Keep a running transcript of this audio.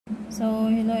So,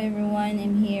 hello everyone,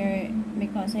 I'm here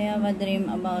because I have a dream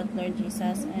about Lord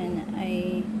Jesus, and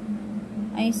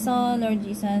I saw Lord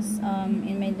Jesus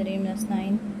in my dream last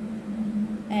night,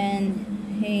 and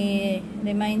he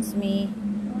reminds me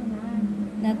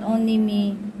not only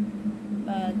me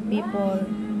but people,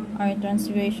 our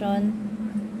transgression,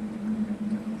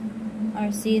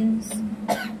 our sins.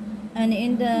 And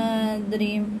in the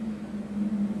dream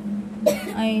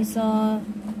I saw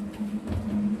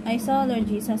Lord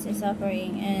Jesus is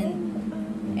suffering,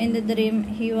 and in the dream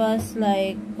he was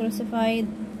like crucified.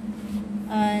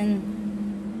 And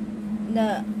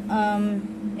the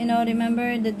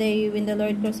remember the day when the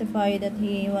Lord crucified, that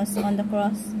he was on the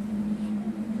cross,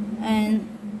 and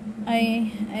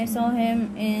I saw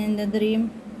him in the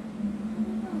dream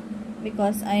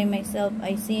because I myself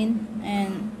I sinned,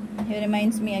 and he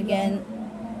reminds me again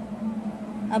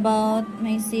about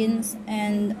my sins,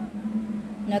 and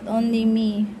not only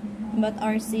me but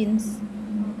our sins,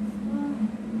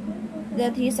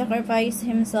 that he sacrificed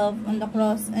himself on the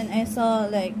cross. And I saw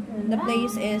like the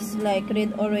place is like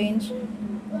red orange,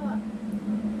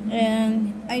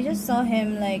 and I just saw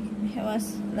him like he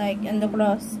was like on the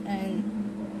cross, and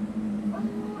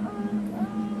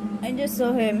I just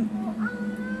saw him.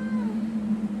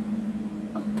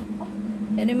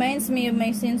 It reminds me of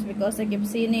my sins because I keep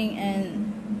sinning, and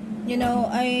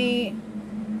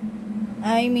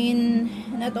I mean,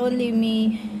 not only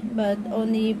me but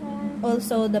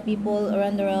also the people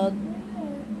around the world,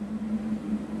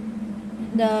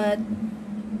 that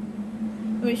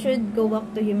we should go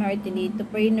back to him heartily, to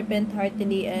pray and repent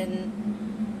heartily, and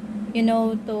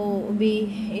to obey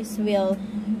his will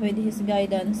with his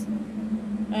guidance.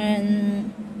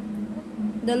 And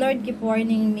the Lord keep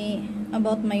warning me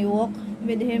about my walk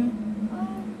with him,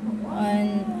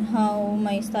 and how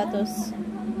my status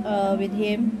with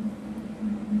him,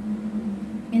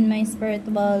 in my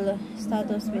spiritual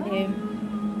status with him.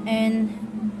 And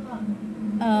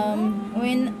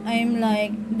when I'm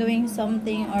like doing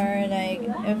something, or like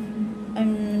if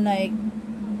I'm like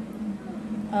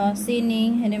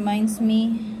sinning, he reminds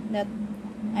me that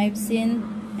I've sinned,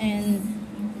 and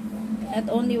not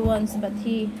only once but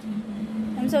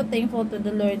I'm so thankful to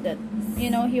the Lord that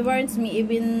he warns me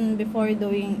even before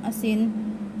doing a sin.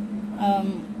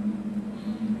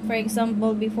 For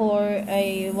example, before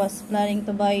I was planning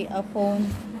to buy a phone,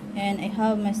 and I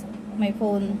have my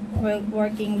phone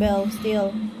working well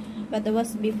still, but it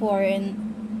was before, and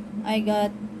I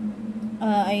got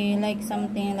I like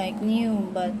something like new,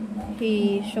 but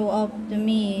he show up to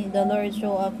me, the Lord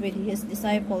show up with his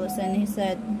disciples, and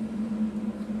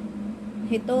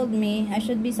he told me I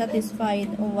should be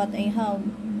satisfied of what I have.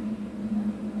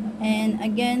 And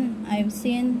again, I've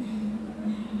sinned,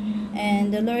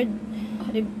 and the Lord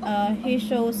he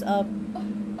shows up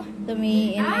to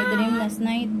me in my dream last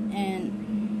night, and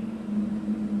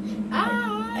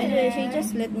he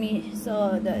just let me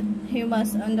saw that he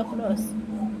was on the cross,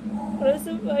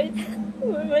 crucified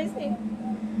for my sin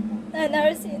and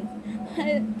our sin.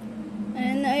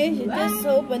 And I just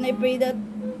hope and I pray that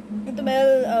it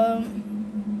will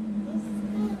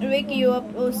wake you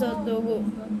up also to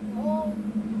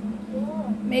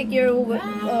make your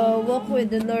walk with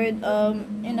the Lord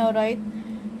right.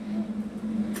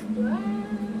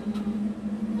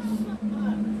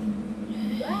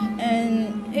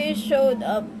 And he showed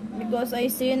up because I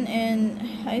sinned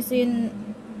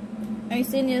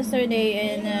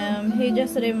yesterday, and he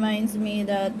just reminds me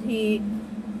that he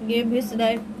gave his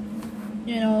life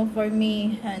for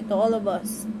me and to all of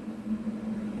us,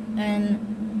 and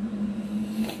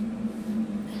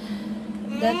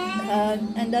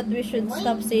that we should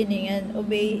stop sinning and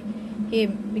obey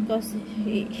him, because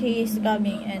he is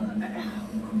coming,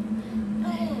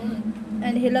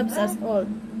 and he loves us all.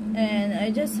 And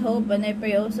I just hope and I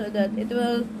pray also that it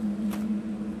will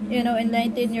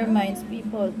enlighten your minds,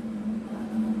 people,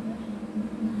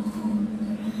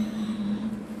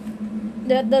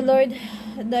 that the Lord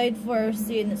died for our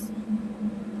sins,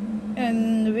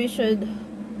 and we should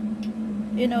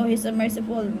he's a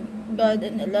merciful God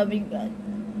and a loving God,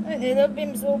 and I love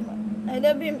him so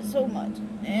much.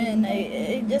 And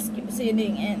I just keep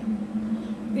sinning, and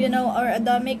our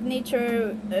Adamic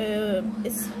nature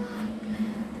is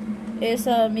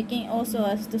making also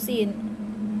us to sin.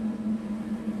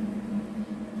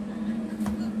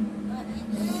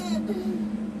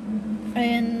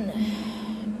 And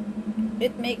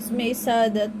it makes me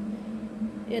sad that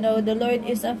the Lord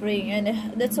is suffering,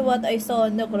 and that's what I saw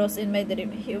on the cross in my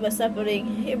dream. He was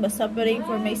suffering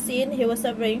for my sin, he was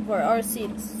suffering for our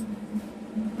sins.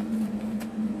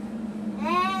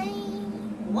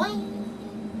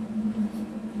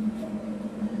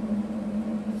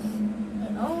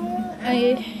 Oh.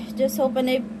 I just hope and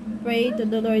I pray to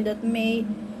the Lord that may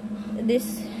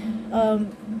this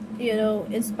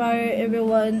inspire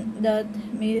everyone that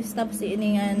may stop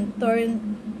sinning and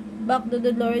turn back to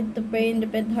the Lord, to pray and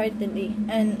repent heartily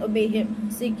and obey Him,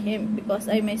 seek Him, because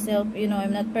I myself,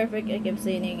 I'm not perfect, I keep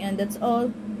sinning, and that's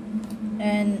all.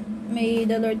 And may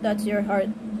the Lord touch your heart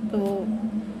to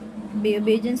be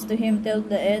obedient to Him till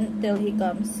the end, till He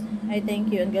comes. I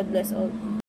thank you, and God bless all.